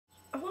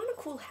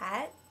cool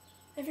hat.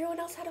 Everyone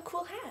else had a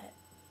cool hat.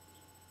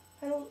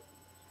 I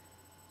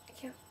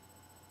can't.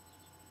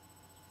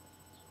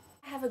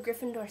 I have a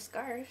Gryffindor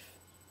scarf.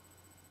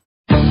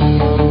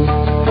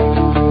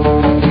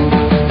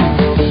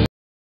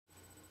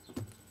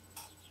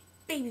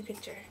 Baby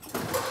picture.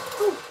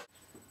 Ooh.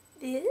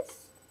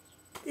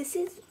 This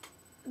is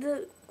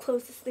the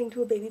closest thing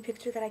to a baby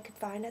picture that I could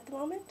find at the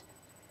moment.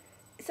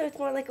 So it's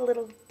more like a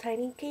little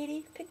tiny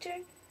Katie picture.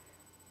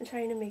 I'm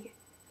trying to make it.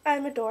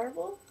 I'm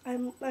adorable.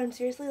 I'm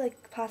seriously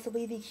like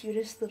possibly the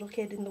cutest little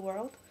kid in the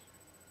world.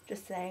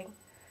 Just saying.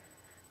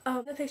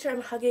 The picture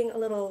I'm hugging a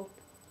little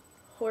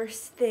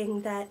horse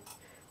thing that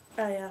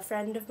a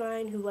friend of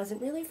mine, who wasn't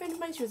really a friend of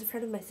mine, she was a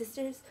friend of my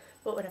sister's,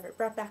 but whatever,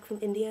 brought back from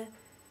India,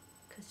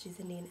 because she's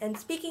Indian. And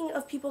speaking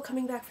of people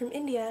coming back from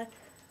India,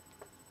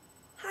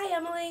 hi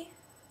Emily,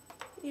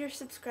 you're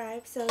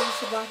subscribed, so you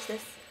should watch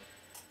this.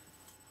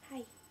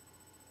 Hi.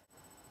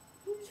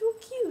 You're so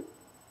cute.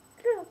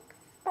 Look.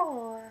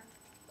 Aww.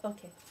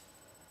 Okay.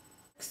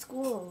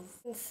 Schools.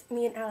 Since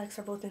me and Alex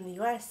are both in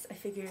the US, I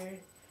figure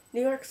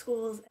New York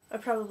schools are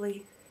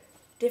probably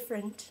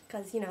different,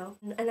 because, you know,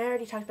 and I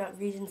already talked about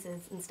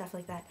regencies and stuff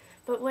like that,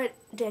 but what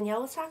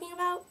Danielle was talking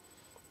about,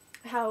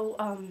 how,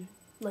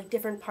 like,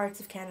 different parts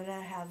of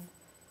Canada have,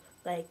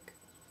 like,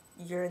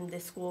 you're in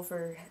this school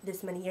for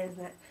this many years,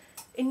 and that,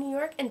 in New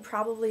York, and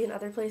probably in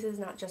other places,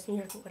 not just New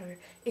York, but whatever,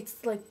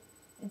 it's, like,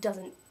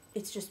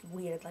 it's just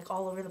weird, like,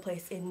 all over the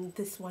place in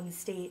this one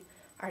state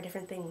are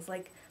different things.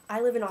 Like,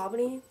 I live in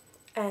Albany,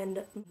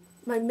 and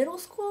my middle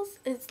schools,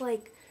 it's,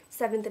 like,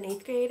 7th and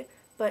 8th grade,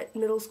 but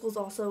middle schools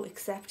also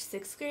accept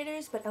 6th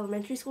graders, but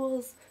elementary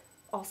schools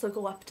also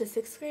go up to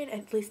 6th grade,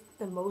 at least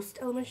the most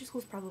elementary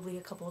schools, probably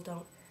a couple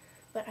don't.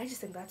 But I just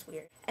think that's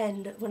weird.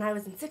 And when I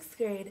was in 6th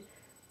grade,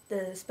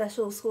 the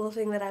special school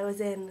thing that I was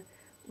in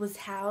was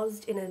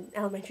housed in an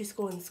elementary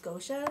school in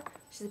Scotia,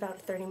 which is about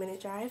a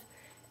 30-minute drive,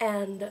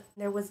 and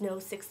there was no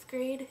 6th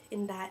grade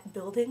in that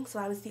building, so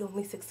I was the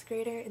only 6th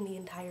grader in the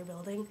entire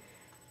building,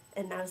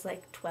 and I was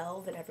like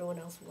 12 and everyone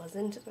else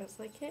wasn't, and I was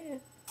like, hey,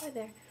 hi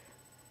there.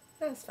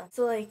 That was fun.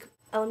 So, like,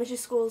 elementary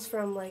schools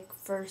from, like,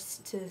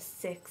 1st to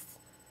 6th,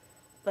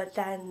 but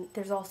then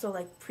there's also,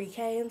 like,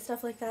 pre-K and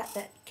stuff like that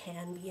that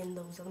can be in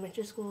those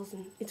elementary schools,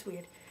 and it's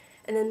weird.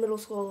 And then middle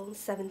school,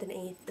 7th and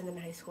 8th, and then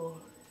high school,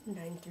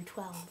 9 through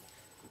 12.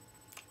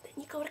 Then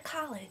you go to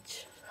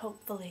college,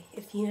 hopefully,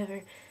 if you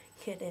ever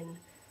get in.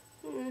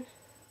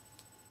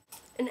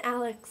 And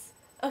Alex,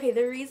 okay,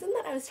 the reason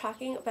that I was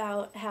talking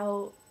about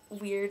how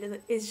weird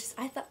it is just,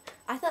 I thought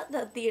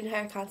that the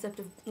entire concept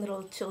of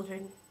little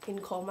children in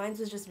coal mines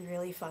was just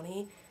really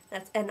funny.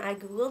 And I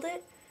googled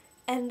it,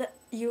 and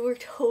you were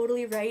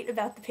totally right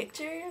about the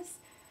pictures,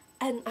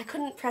 and I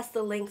couldn't press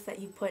the links that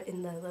you put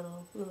in the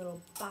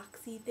little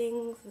boxy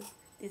things.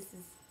 This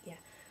is, yeah.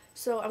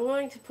 So I'm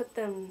going to put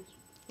them,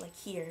 like,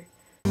 here.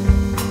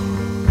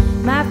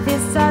 My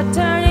fists are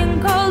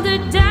turning cold to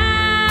diamonds.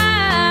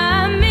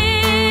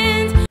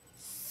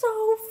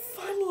 So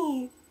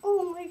funny.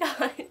 Oh my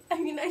god.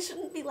 I mean, I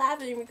shouldn't be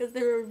laughing because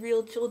there were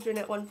real children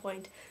at one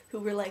point who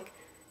were, like,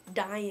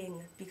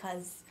 dying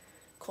because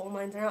coal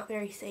mines are not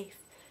very safe.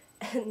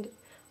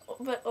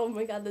 But oh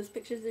my god, those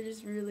pictures are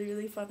just really,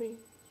 really funny.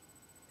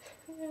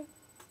 Yeah.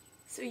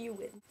 So you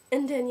win.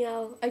 And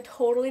Danielle, I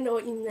totally know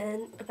what you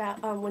meant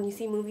about when you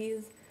see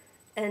movies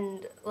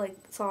and, like,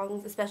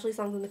 songs, especially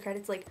songs in the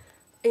credits, like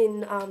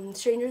in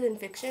Stranger Than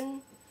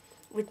Fiction,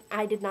 which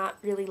I did not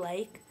really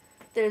like.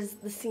 There's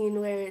the scene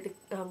where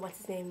the, what's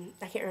his name,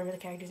 I can't remember the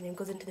character's name,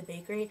 goes into the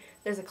bakery.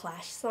 There's a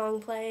Clash song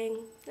playing.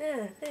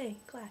 Yeah, hey,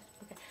 Clash,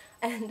 okay.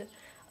 And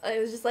I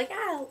was just like,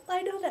 ah,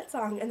 I know that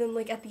song. And then,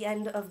 like, at the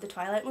end of the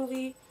Twilight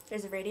movie,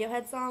 there's a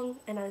Radiohead song,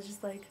 and I was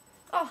just like,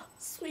 oh,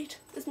 sweet,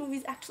 this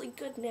movie's actually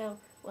good now.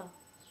 Well,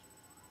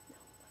 no,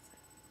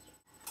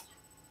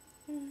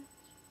 it wasn't.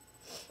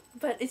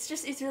 But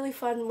it's really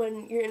fun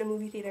when you're in a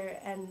movie theater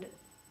and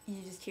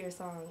you just hear a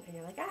song and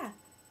you're like, ah.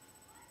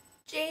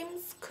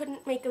 James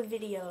couldn't make a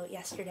video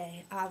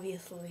yesterday,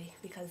 obviously,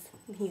 because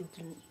he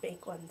didn't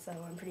make one, so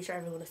I'm pretty sure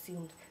everyone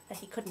assumed that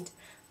he couldn't.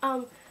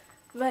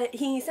 But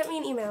he sent me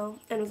an email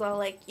and was all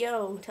like,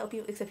 yo, tell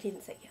people, except he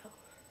didn't say yo.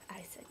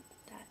 I said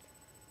that.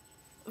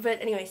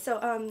 But anyway, so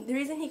the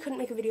reason he couldn't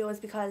make a video was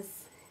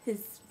because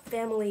his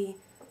family,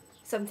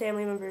 some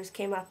family members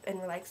came up and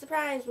were like,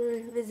 surprise,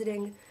 we're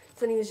visiting.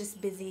 So then he was just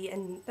busy,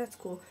 and that's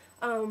cool.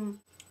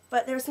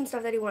 But there was some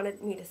stuff that he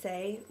wanted me to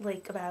say,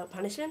 like about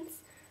punishments.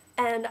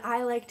 And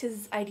I liked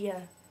his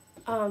idea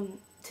to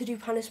do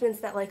punishments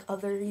that, like,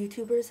 other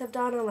YouTubers have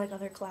done on, like,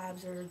 other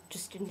collabs or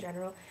just in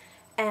general.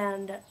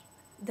 And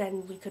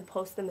then we could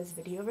post them as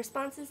video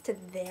responses to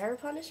their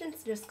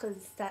punishments, just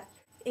because that,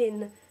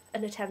 in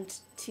an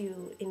attempt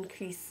to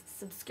increase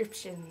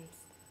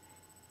subscriptions.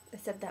 I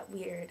said that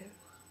weird.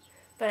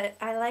 But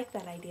I like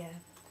that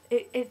idea.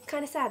 It's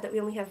kind of sad that we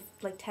only have,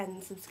 like,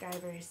 10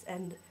 subscribers,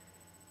 and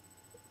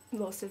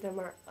most of them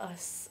are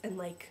us and,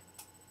 like,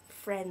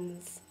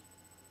 friends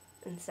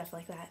and stuff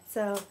like that.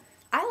 So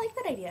I like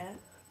that idea.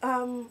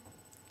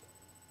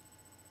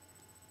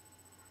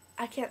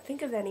 I can't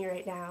think of any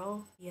right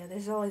now. Yeah,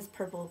 there's always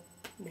purple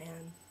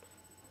man.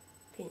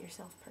 Paint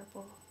yourself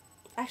purple.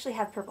 I actually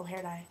have purple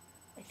hair dye,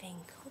 I think.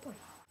 Hold on.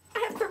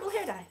 I have purple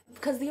hair dye.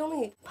 Because the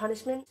only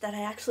punishment that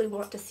I actually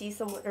want to see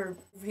someone, or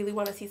really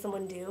want to see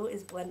someone do,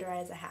 is blend dry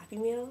as a Happy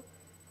Meal.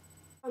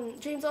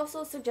 James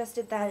also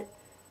suggested that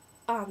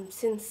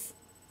since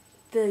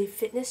the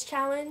fitness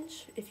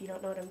challenge, if you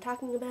don't know what I'm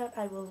talking about,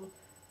 I will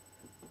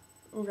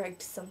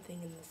write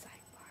something in the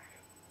sidebar.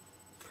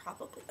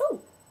 Probably. Oh!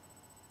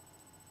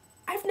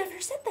 I've never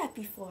said that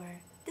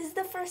before. This is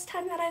the first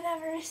time that I've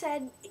ever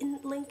said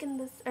link in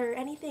this, or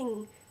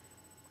anything.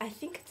 I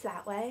think it's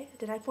that way.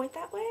 Did I point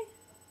that way?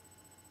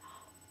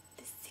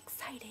 This is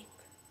exciting.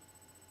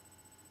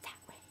 That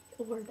way.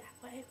 Or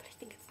that way, but I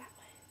think it's that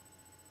way.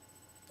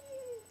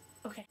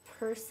 Okay.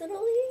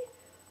 Personally,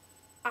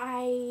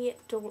 I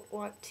don't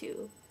want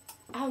to.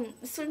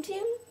 Swim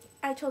team,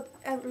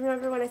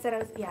 remember when I said I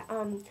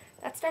was,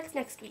 that starts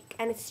next week,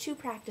 and it's 2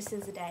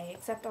 practices a day,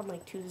 except on,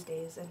 like,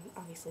 Tuesdays, and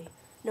obviously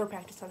no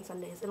practice on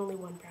Sundays, and only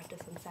 1 practice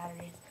on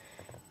Saturdays.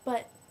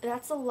 But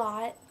that's a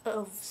lot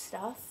of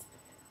stuff,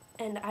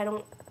 and I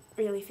don't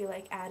really feel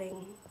like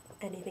adding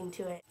anything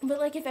to it. But,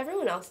 like, if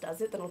everyone else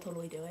does it, then I'll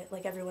totally do it,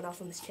 like everyone else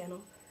on this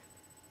channel.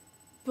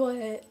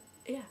 But,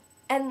 yeah.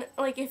 And,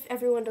 like, if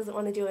everyone doesn't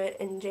want to do it,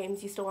 and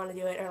James, you still want to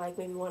do it, or, like,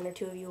 maybe 1 or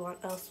 2 of you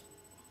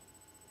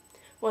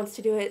wants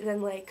to do it,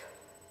 then, like,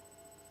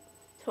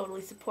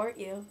 totally support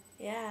you.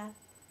 Yeah.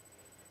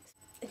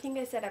 I think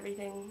I said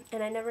everything,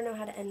 and I never know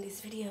how to end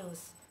these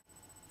videos.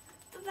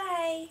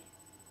 Bye-bye.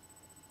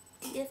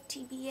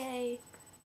 TFTBA.